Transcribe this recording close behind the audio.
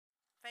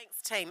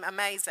Thanks, team.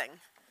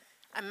 Amazing.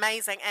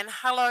 Amazing. And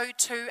hello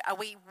to, are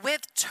we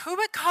with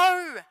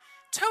Tuako?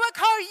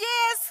 Tuako,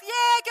 yes.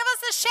 Yeah, give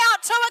us a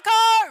shout,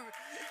 Tuako.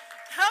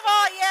 Come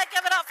on, yeah,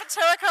 give it up for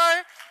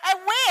Tuako. And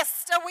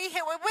West, are we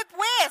here? We're with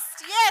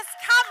West. Yes,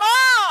 come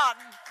on.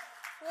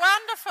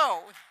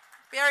 Wonderful.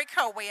 Very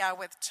cool. We are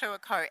with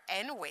Tuako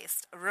and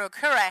West.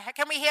 Ruakura.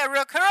 Can we hear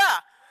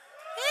Ruakura?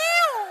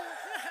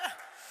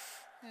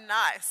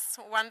 Nice.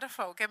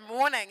 Wonderful. Good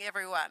morning,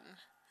 everyone.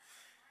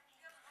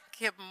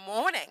 Good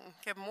morning.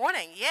 Good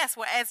morning. Yes,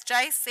 well, as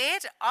Jay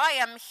said, I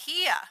am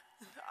here.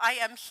 I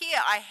am here.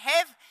 I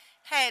have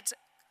had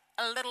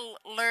a little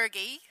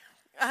lurgy,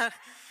 a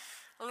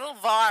little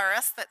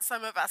virus that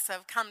some of us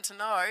have come to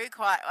know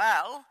quite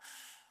well.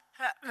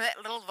 That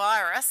little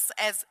virus,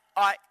 as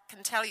I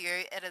can tell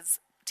you, it is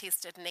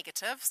tested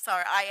negative. So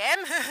I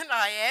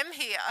am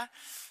here,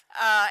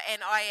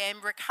 and I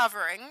am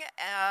recovering.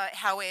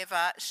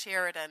 However,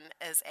 Sheridan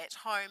is at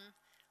home.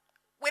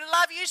 We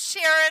love you,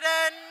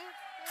 Sheridan.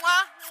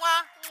 Mwah,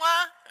 mwah,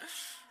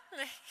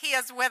 mwah. He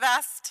is with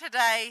us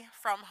today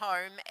from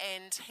home,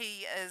 and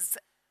he is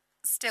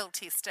still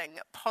testing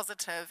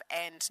positive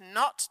and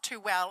not too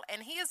well,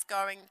 and he is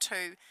going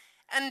to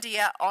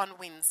India on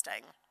Wednesday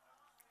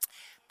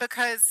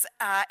because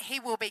he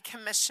will be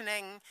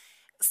commissioning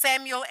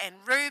Samuel and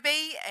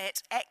Ruby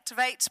at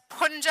Activate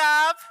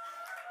Punjab.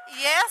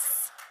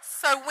 Yes,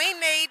 so we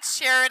need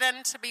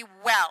Sheridan to be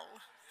well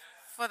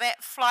for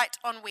that flight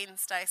on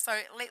Wednesday.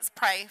 So let's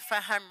pray for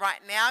him right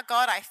now.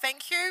 God, I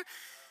thank you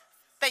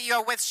that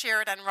you're with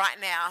Sheridan right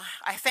now.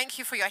 I thank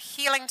you for your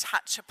healing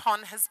touch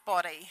upon his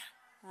body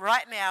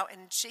right now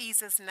in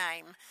Jesus'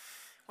 name.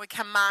 We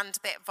command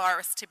that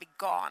virus to be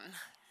gone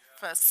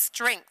for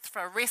strength,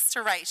 for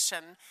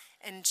restoration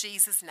in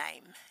Jesus'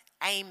 name.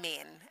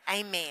 Amen.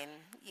 Amen.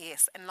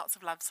 Yes, and lots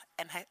of loves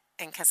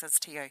and kisses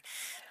to you.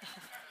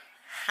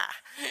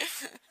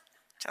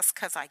 Just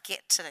because I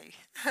get to.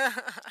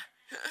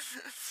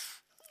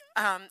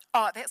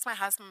 That's my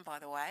husband, by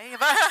the way.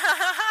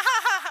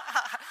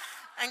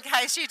 In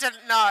case you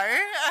didn't know.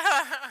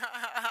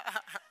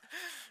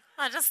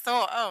 I just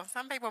thought,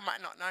 some people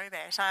might not know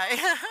that,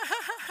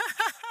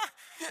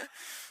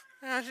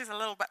 eh? She's a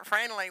little bit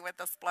friendly with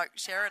this bloke,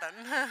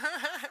 Sheridan.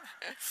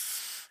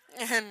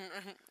 And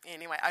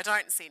anyway, I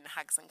don't send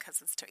hugs and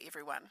kisses to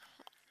everyone.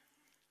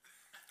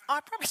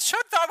 I probably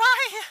should, though,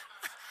 eh?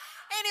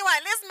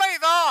 Anyway, let's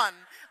move on.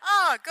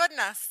 Oh,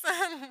 goodness.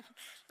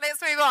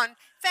 Let's move on.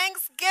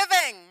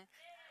 Thanksgiving.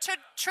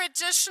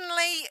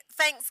 Traditionally,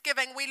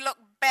 Thanksgiving, we look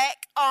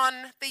back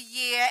on the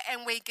year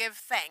and we give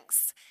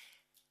thanks.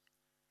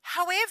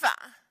 However,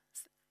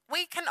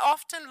 we can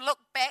often look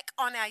back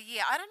on our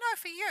year. I don't know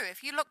for you,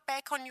 if you look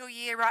back on your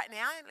year right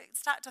now,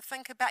 start to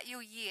think about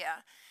your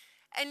year.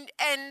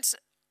 And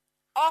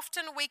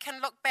often we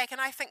can look back, and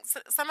I think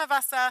some of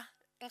us are,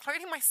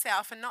 including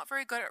myself, and not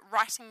very good at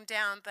writing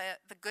down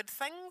the good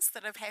things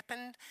that have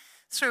happened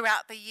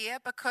throughout the year,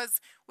 because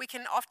we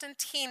can often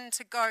tend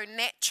to go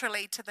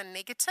naturally to the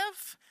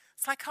negative.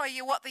 It's like, oh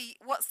yeah,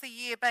 what's the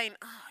year been?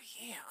 Oh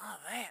yeah,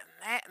 that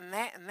and that and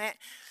that and that.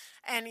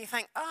 And you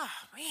think, oh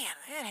man,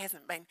 that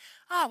hasn't been.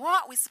 Oh,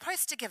 what? We're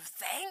supposed to give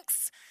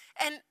thanks?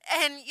 And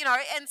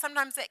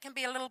sometimes that can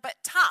be a little bit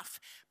tough.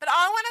 But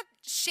I want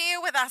to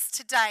share with us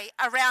today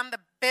around the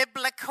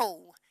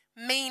biblical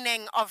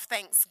meaning of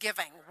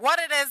Thanksgiving, what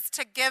it is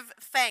to give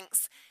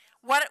thanks,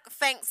 what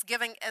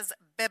Thanksgiving is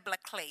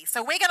biblically.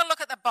 So we're going to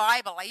look at the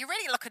Bible. Are you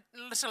ready to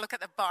look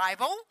at the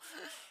Bible?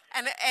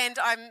 And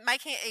I'm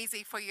making it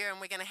easy for you, and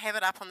we're going to have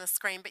it up on the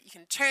screen, but you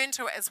can turn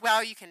to it as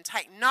well. You can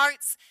take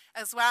notes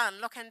as well and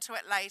look into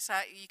it later.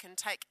 You can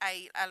take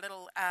a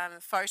little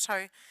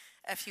photo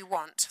if you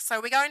want.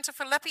 So we're going to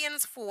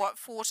Philippians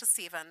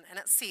 4:4-7, and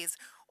it says,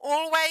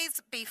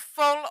 "Always be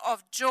full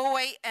of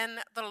joy in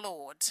the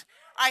Lord.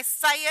 I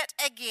say it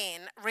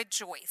again,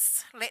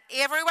 rejoice. Let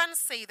everyone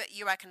see that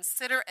you are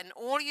considerate in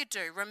all you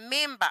do.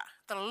 Remember,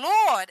 the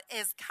Lord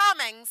is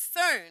coming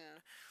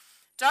soon.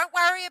 Don't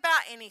worry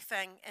about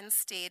anything.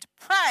 Instead,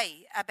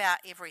 pray about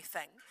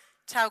everything.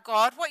 Tell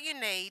God what you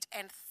need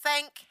and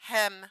thank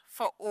him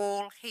for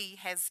all he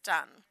has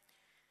done."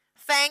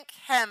 Thank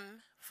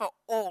him for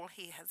all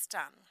he has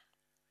done.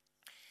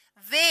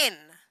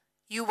 Then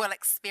you will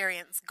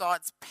experience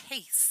God's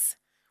peace,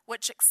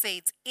 which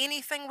exceeds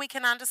anything we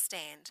can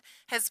understand.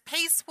 His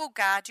peace will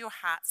guard your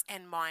hearts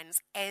and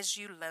minds as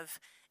you live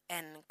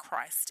in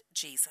Christ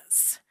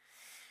Jesus.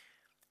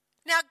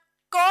 Now,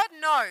 God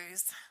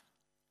knows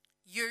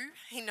you.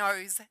 He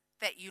knows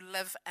that you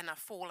live in a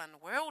fallen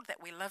world,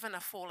 that we live in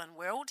a fallen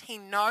world. He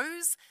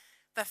knows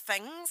the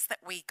things that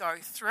we go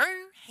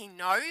through. He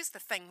knows the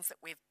things that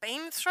we've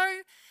been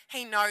through.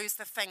 He knows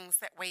the things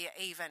that we are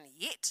even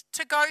yet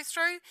to go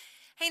through.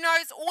 He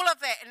knows all of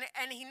that,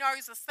 and he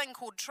knows this thing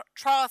called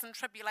trials and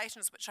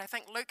tribulations, which I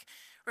think Luke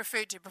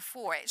referred to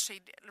before.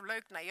 Actually,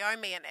 Luke,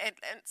 Naomi, and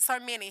so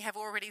many have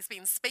already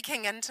been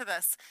speaking into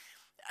this.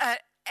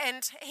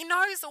 And he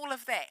knows all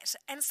of that.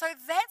 And so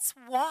that's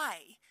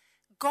why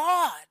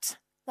God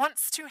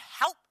wants to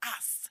help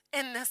us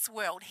in this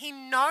world. He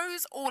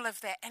knows all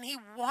of that and he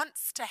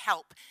wants to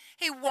help.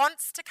 He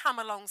wants to come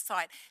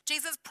alongside.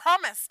 Jesus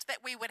promised that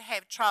we would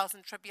have trials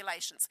and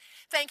tribulations.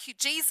 Thank you,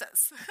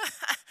 Jesus.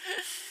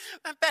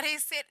 But he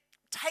said,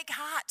 take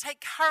heart,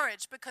 take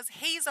courage, because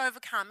he's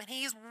overcome and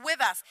he is with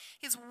us.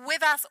 He's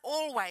with us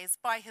always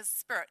by his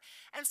Spirit.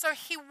 And so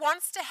he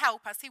wants to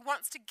help us. He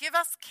wants to give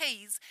us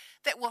keys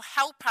that will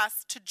help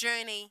us to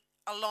journey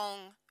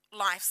along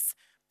life's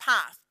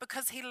path,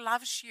 because he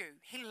loves you.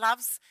 He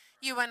loves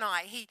you and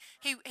I. He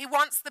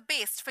wants the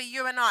best for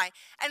you and I.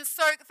 And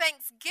so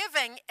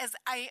Thanksgiving is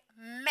a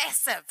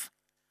massive,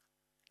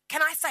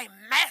 can I say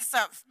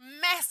massive,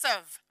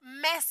 massive,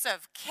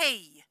 massive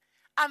key,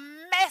 a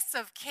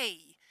massive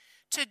key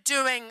to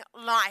doing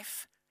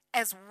life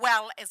as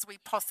well as we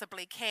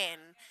possibly can.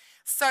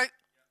 So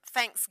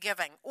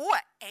Thanksgiving, or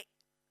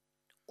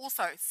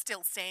also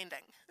still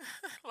standing.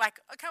 Like,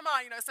 oh, come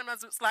on,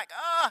 sometimes it's like,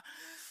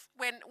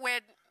 when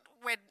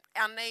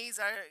our knees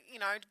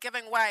are,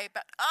 giving way,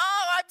 but,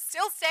 I'm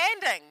still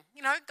standing.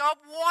 God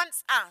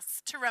wants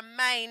us to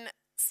remain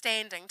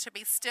standing, to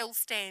be still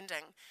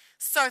standing.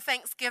 So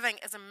Thanksgiving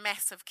is a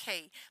massive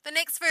key. The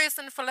next verse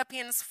in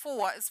Philippians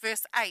 4 is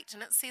verse 8,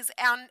 and it says,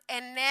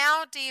 and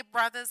now, dear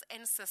brothers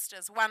and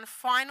sisters, one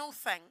final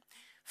thing.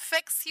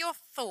 Fix your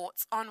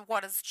thoughts on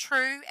what is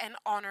true and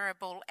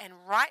honourable and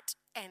right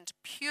and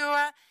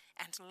pure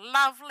and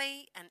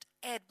lovely and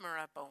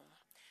admirable.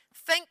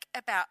 Think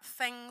about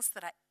things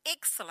that are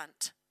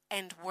excellent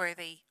and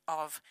worthy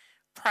of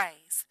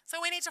praise.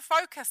 So we need to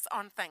focus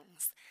on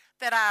things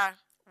that are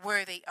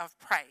worthy of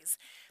praise.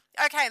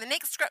 Okay, the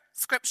next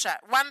scripture,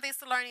 1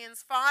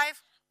 Thessalonians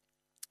 5,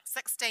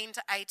 16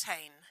 to 18.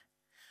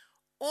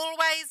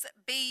 Always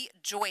be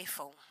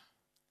joyful.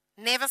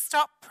 Never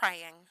stop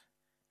praying.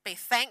 Be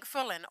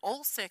thankful in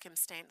all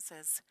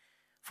circumstances,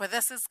 for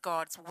this is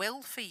God's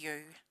will for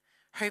you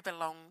who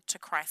belong to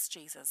Christ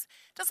Jesus.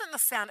 Doesn't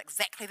this sound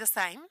exactly the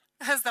same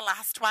as the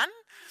last one?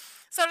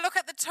 So look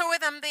at the two of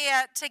them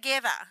there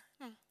together.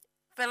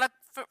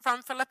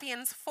 From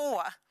Philippians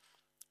 4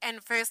 and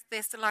 1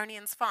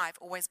 Thessalonians 5.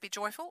 Always be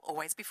joyful,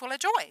 always be full of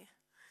joy.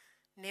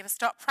 Never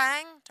stop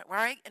praying, don't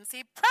worry,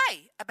 instead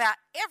pray about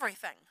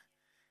everything.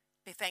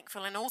 Be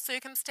thankful in all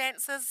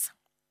circumstances,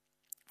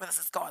 for this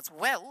is God's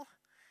will.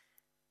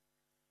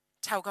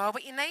 Tell God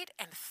what you need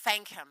and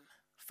thank him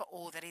for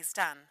all that he's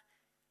done.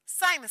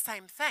 Saying the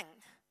same thing.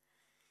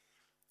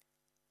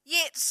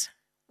 Yet,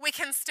 we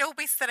can still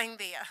be sitting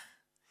there.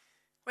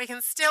 We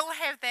can still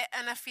have that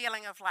inner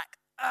feeling of like,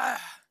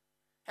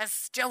 it's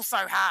still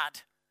so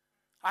hard.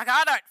 Like,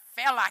 I don't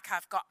feel like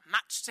I've got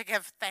much to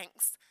give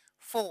thanks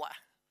for,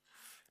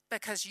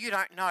 because you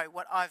don't know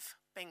what I've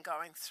been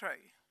going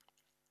through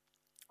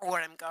or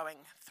am going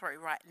through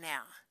right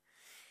now.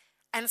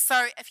 And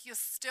so if you're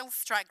still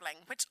struggling,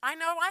 which I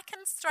know I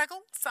can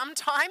struggle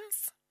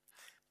sometimes,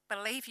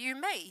 believe you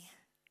me,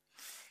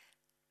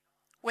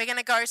 we're going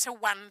to go to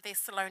 1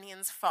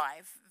 Thessalonians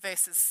 5,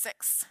 verses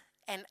 6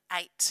 and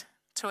 8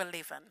 to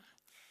 11.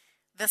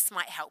 This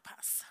might help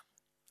us.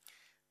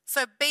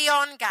 So be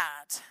on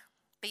guard.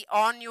 Be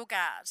on your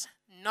guard.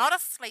 Not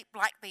asleep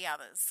like the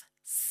others.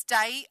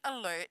 Stay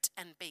alert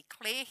and be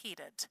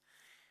clear-headed.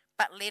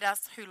 But let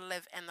us who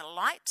live in the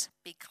light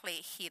be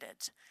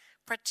clear-headed,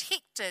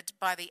 protected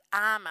by the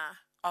armour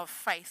of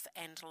faith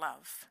and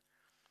love,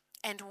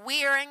 and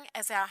wearing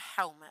as our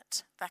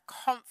helmet the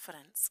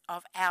confidence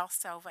of our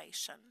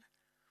salvation.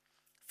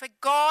 For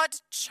God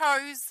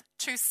chose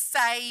to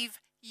save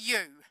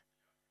you.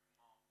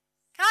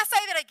 Can I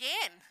say that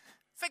again?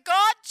 For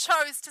God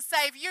chose to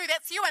save you.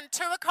 That's you in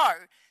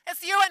Tuako.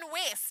 That's you in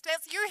West.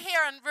 That's you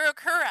here in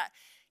Ruakura.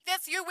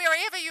 That's you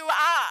wherever you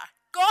are.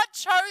 God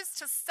chose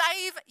to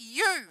save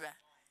you.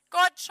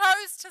 God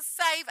chose to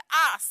save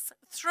us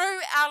through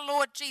our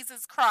Lord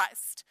Jesus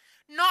Christ,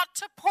 not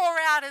to pour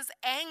out his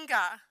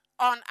anger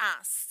on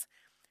us.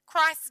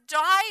 Christ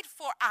died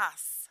for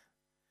us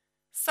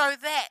so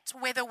that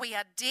whether we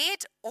are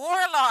dead or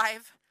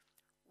alive,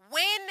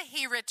 when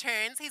he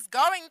returns, he's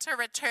going to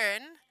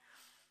return,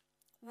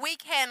 we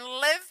can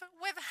live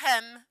with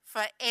him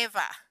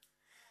forever.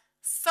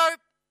 So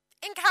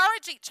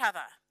encourage each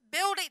other,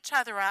 build each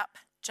other up,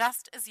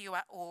 just as you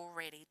are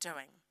already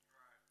doing.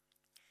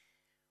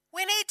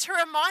 We need to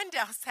remind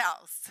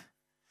ourselves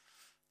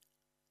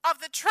of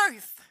the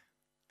truth,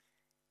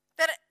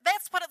 that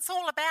that's what it's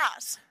all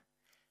about,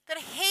 that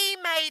he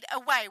made a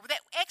way, that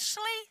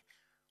actually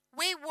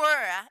we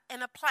were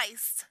in a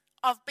place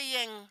of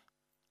being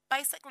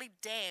basically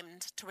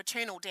damned to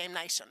eternal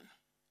damnation.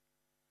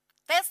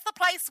 That's the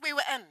place we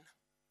were in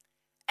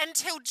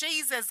until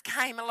Jesus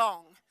came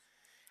along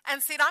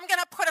and said, I'm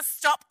going to put a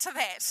stop to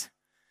that.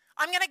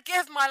 I'm going to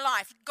give my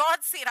life. God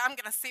said, I'm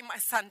going to send my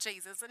son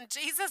Jesus. And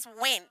Jesus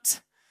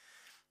went,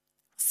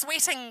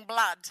 sweating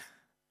blood.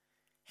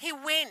 He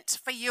went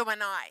for you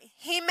and I.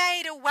 He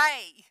made a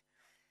way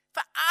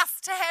for us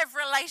to have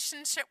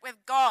relationship with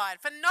God,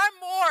 for no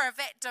more of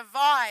that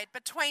divide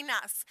between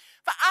us,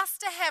 for us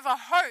to have a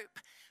hope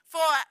for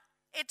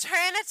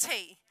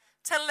eternity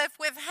to live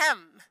with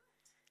him.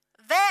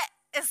 That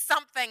is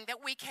something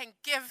that we can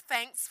give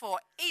thanks for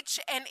each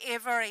and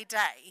every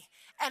day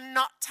and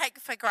not take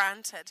for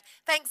granted.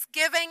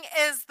 Thanksgiving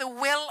is the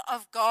will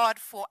of God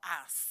for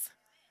us.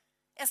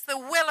 It's the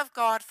will of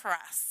God for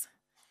us.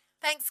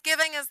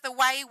 Thanksgiving is the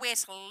way we're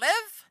to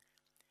live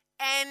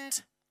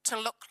and to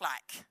look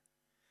like.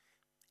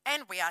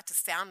 And we are to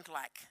sound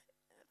like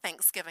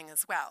Thanksgiving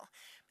as well.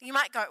 You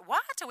might go,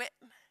 what?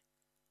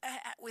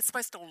 We're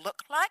supposed to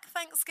look like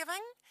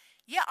Thanksgiving?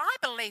 Yeah, I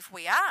believe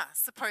we are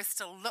supposed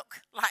to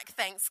look like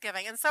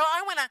Thanksgiving. And so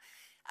I want to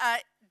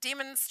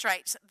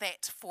demonstrate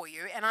that for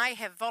you. And I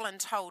have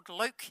voluntold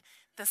Luke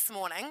this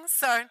morning.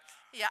 So,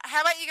 yeah,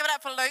 how about you give it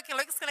up for Luke?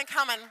 Luke's going to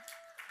come and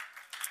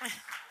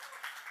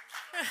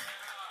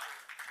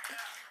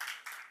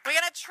we're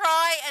going to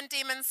try and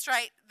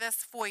demonstrate this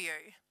for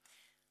you.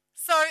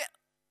 So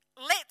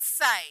let's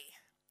say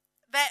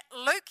that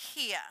Luke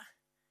here,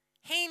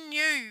 he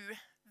knew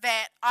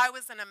that I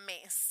was in a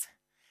mess.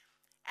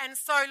 And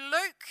so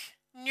Luke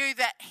knew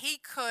that he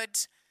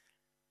could,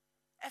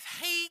 if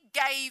he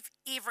gave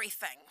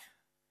everything,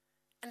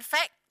 in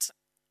fact,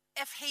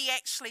 if he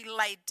actually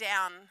laid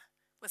down,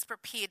 was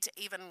prepared to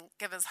even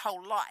give his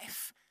whole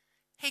life,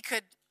 he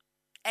could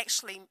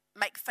actually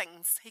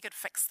he could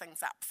fix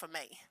things up for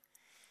me.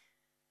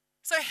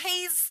 So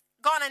he's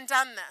gone and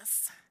done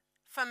this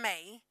for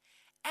me,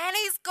 and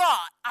he's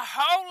got a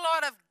whole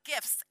lot of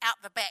gifts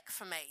out the back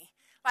for me,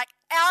 like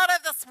out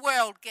of this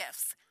world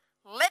gifts.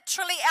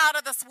 Literally out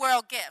of this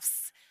world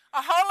gifts.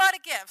 A whole lot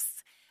of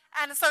gifts.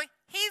 And so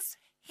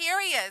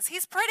here he is.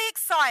 He's pretty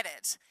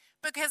excited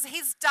because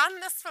he's done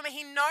this for me.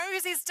 He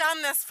knows he's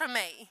done this for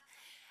me.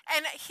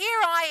 And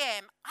here I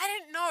am. I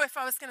didn't know if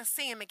I was going to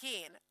see him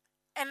again.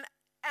 And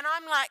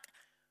I'm like,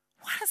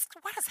 what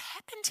has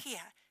happened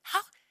here?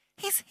 How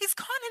he's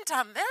gone and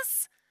done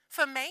this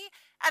for me,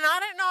 and I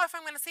don't know if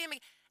I'm going to see him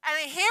again.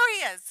 And here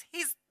he is.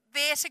 He's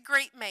there to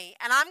greet me,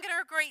 and I'm going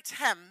to greet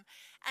him.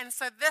 And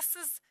so this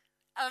is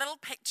a little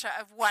picture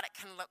of what it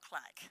can look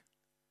like.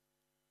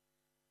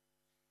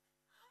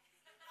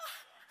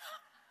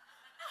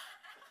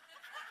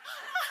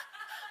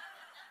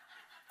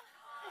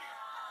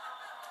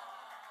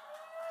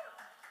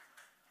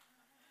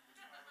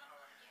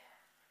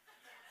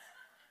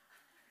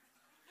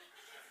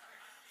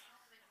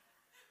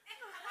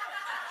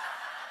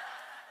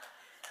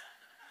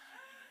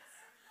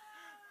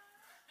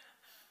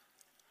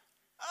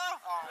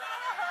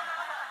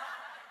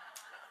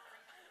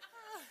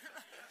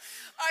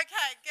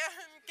 Okay,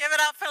 give it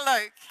up for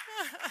Luke.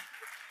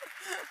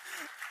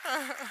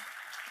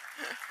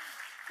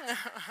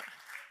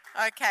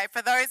 Okay,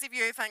 for those of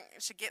you who think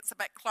she gets a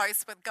bit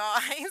close with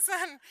guys,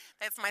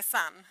 that's my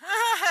son.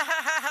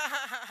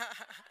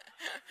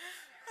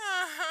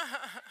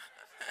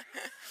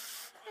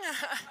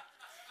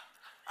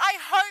 I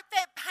hope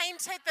that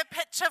painted the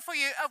picture for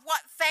you of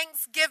what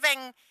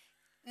Thanksgiving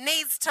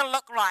needs to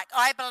look like,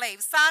 I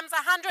believe. Psalms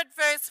 100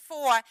 verse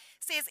 4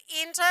 says,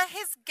 enter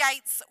his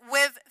gates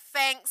with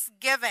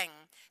thanksgiving.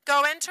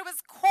 Go into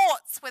his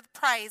courts with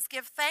praise.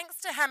 Give thanks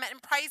to him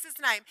and praise his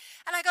name.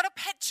 And I got a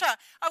picture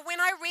of when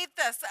I read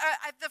this,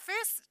 the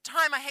first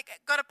time I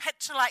got a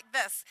picture like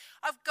this,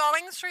 of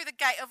going through the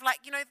gate of, like,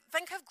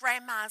 think of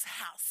grandma's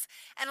house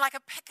and like a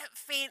picket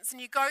fence,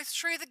 and you go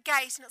through the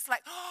gate and it's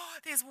like, oh,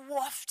 there's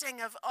wafting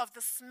of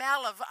the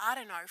smell of, I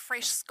don't know,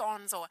 fresh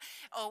scones or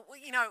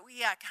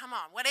yeah, come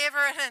on,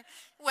 whatever,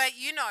 well,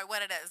 you know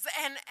what it is.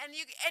 And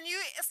you,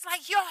 it's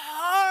like you're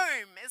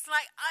home. It's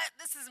like,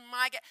 this is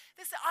my gate.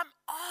 I'm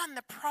on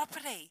the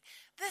property.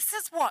 This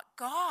is what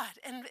God,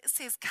 and it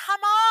says,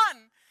 come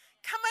on.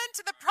 Come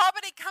into the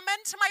property, come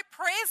into my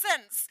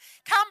presence,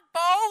 come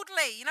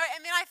boldly,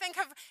 and then I think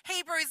of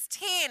Hebrews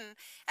 10,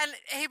 and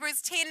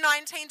Hebrews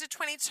 10:19 to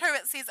 22,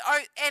 it says,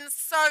 oh, and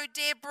so,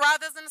 dear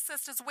brothers and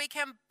sisters, we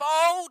can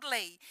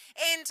boldly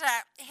enter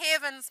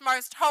heaven's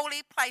most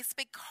holy place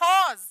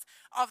because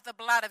of the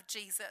blood of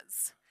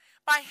Jesus.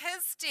 By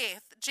his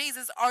death,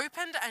 Jesus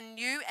opened a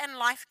new and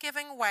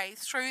life-giving way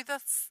through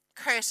this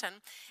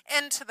curtain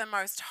into the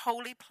most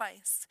holy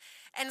place.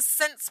 And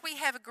since we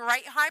have a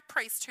great high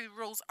priest who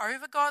rules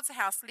over God's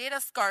house, let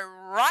us go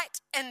right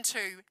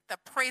into the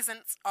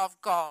presence of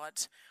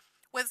God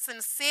with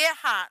sincere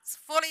hearts,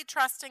 fully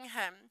trusting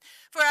him.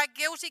 For our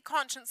guilty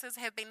consciences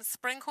have been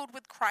sprinkled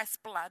with Christ's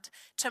blood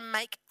to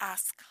make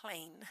us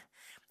clean,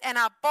 and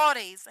our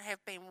bodies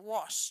have been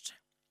washed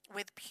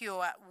with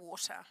pure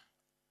water.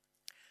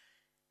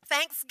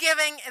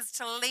 Thanksgiving is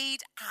to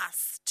lead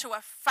us to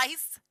a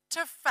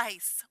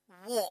face-to-face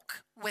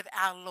walk with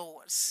our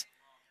Lord.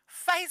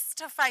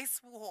 Face-to-face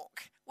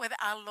walk with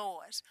our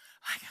Lord.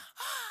 Like,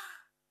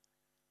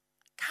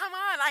 come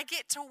on, I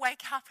get to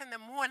wake up in the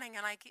morning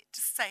and I get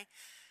to say,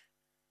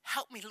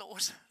 help me,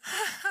 Lord.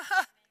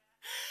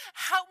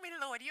 Help me,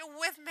 Lord. You're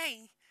with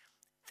me.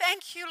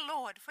 Thank you,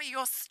 Lord, for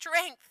your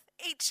strength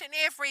each and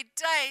every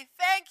day.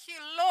 Thank you,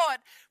 Lord,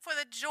 for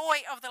the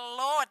joy of the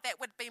Lord that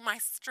would be my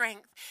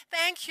strength.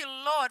 Thank you,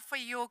 Lord, for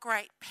your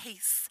great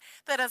peace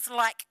that is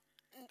like,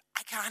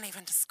 I can't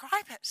even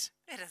describe it.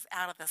 It is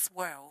out of this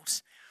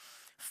world.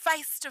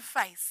 Face to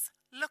face,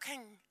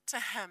 looking to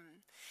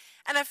him.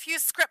 And a few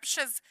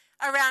scriptures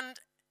around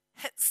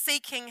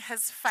seeking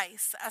his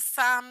face are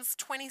Psalms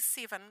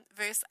 27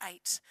 verse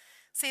 8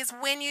 says,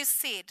 when you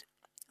said,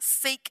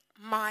 seek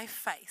my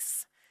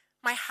face,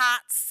 my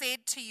heart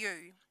said to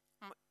you,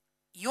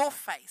 your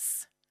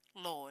face,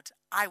 Lord,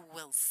 I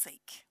will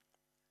seek.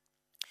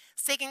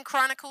 2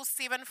 Chronicles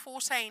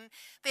 7:14,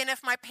 then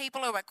if my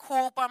people who are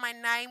called by my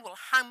name will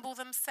humble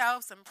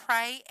themselves and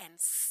pray and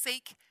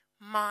seek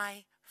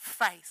my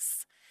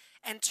face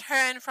and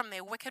turn from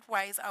their wicked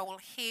ways, I will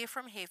hear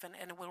from heaven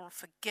and will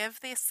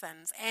forgive their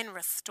sins and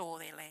restore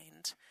their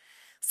land.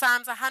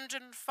 Psalms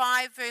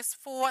 105 verse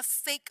 4,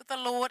 seek the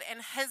Lord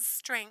and his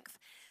strength.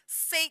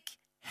 Seek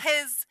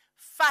his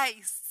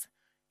face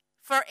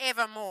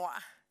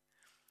forevermore.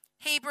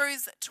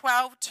 Hebrews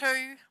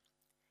 12:2,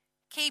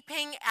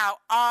 keeping our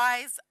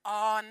eyes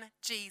on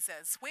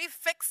Jesus. We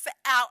fix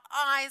our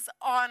eyes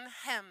on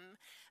him.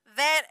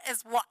 That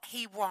is what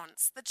he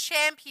wants, the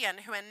champion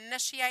who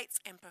initiates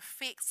and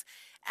perfects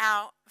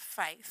our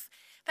faith.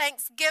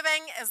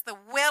 Thanksgiving is the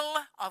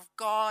will of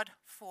God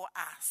for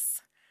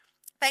us.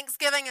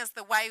 Thanksgiving is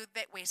the way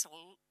that we're to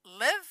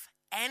live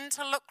and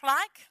to look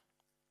like.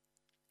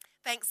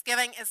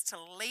 Thanksgiving is to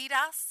lead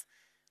us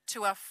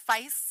to a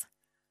face-to-face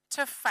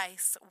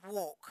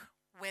walk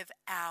with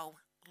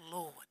our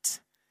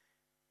Lord.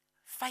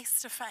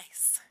 Face to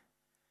face.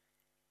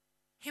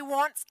 He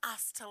wants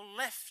us to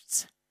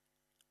lift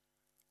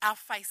our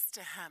face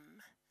to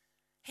him.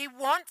 He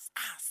wants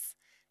us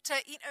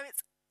to,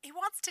 he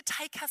wants to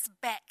take us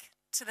back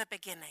to the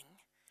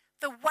beginning,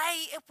 the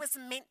way it was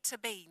meant to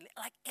be,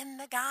 like in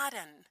the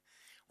garden,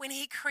 when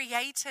he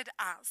created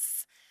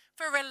us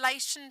for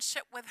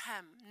relationship with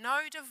him,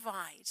 no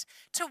divide,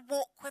 to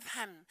walk with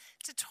him,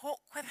 to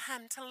talk with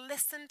him, to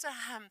listen to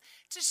him,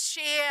 to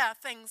share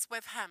things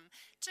with him,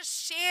 to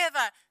share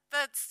the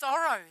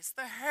sorrows,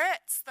 the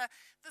hurts, the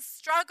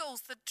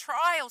struggles, the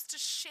trials, to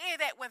share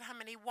that with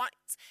him. And he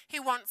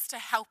wants to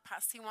help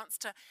us. He wants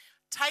to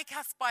take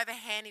us by the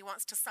hand. He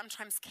wants to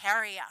sometimes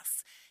carry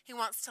us. He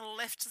wants to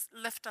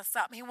lift us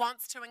up. He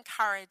wants to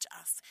encourage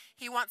us.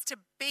 He wants to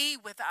be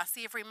with us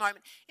every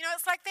moment.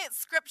 It's like that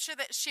scripture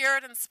that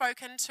Sheridan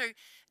spoke into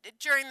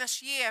during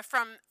this year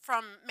from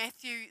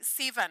Matthew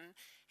 7.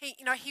 He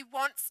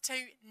wants to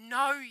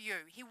know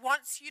you. He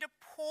wants you to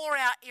pour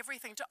out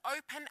everything, to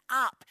open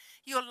up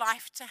your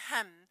life to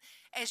him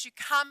as you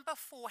come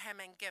before him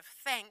and give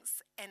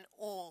thanks in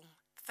all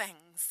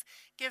things.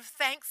 Give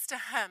thanks to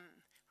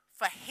him,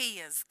 for he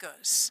is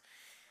good.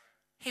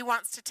 He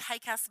wants to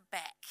take us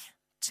back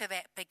to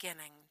that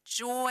beginning,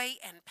 joy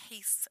and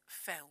peace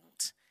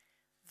filled.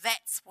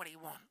 That's what he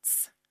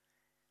wants.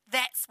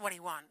 That's what he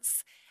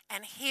wants.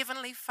 And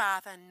Heavenly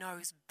Father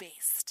knows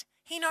best.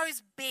 He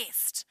knows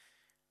best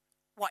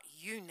what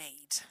you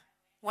need,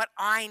 what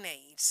I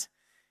need.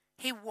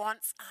 He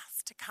wants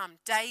us to come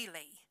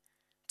daily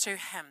to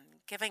him,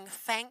 giving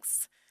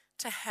thanks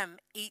to him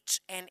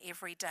each and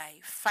every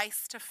day,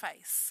 face to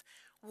face,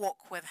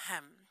 walk with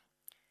him.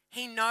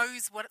 He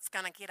knows what it's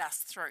going to get us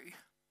through.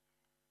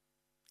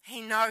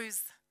 He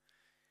knows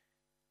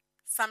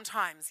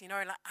sometimes,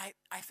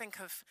 I think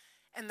of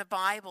in the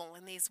Bible,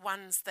 and these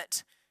ones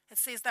that it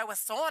says they were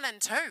sawn in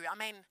two. I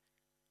mean,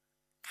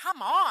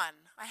 come on,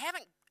 I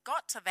haven't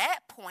got to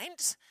that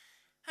point.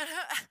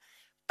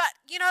 But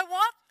you know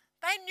what?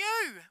 They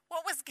knew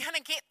what was going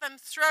to get them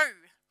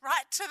through,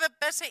 right to the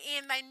bitter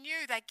end. They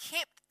knew, they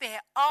kept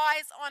their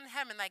eyes on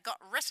him, and they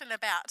got written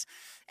about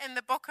in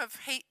the book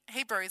of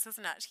Hebrews,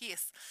 isn't it?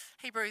 Yes,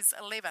 Hebrews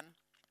 11.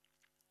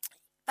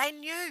 They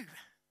knew,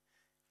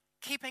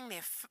 keeping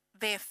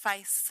their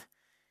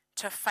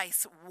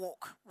face-to-face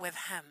walk with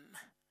him.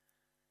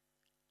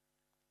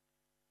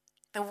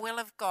 The will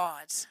of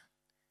God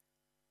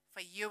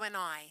for you and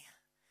I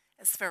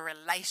is for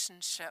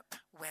relationship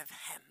with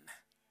him,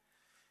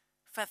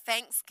 for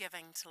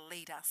thanksgiving to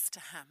lead us to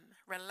him,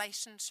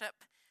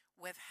 relationship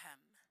with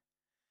him.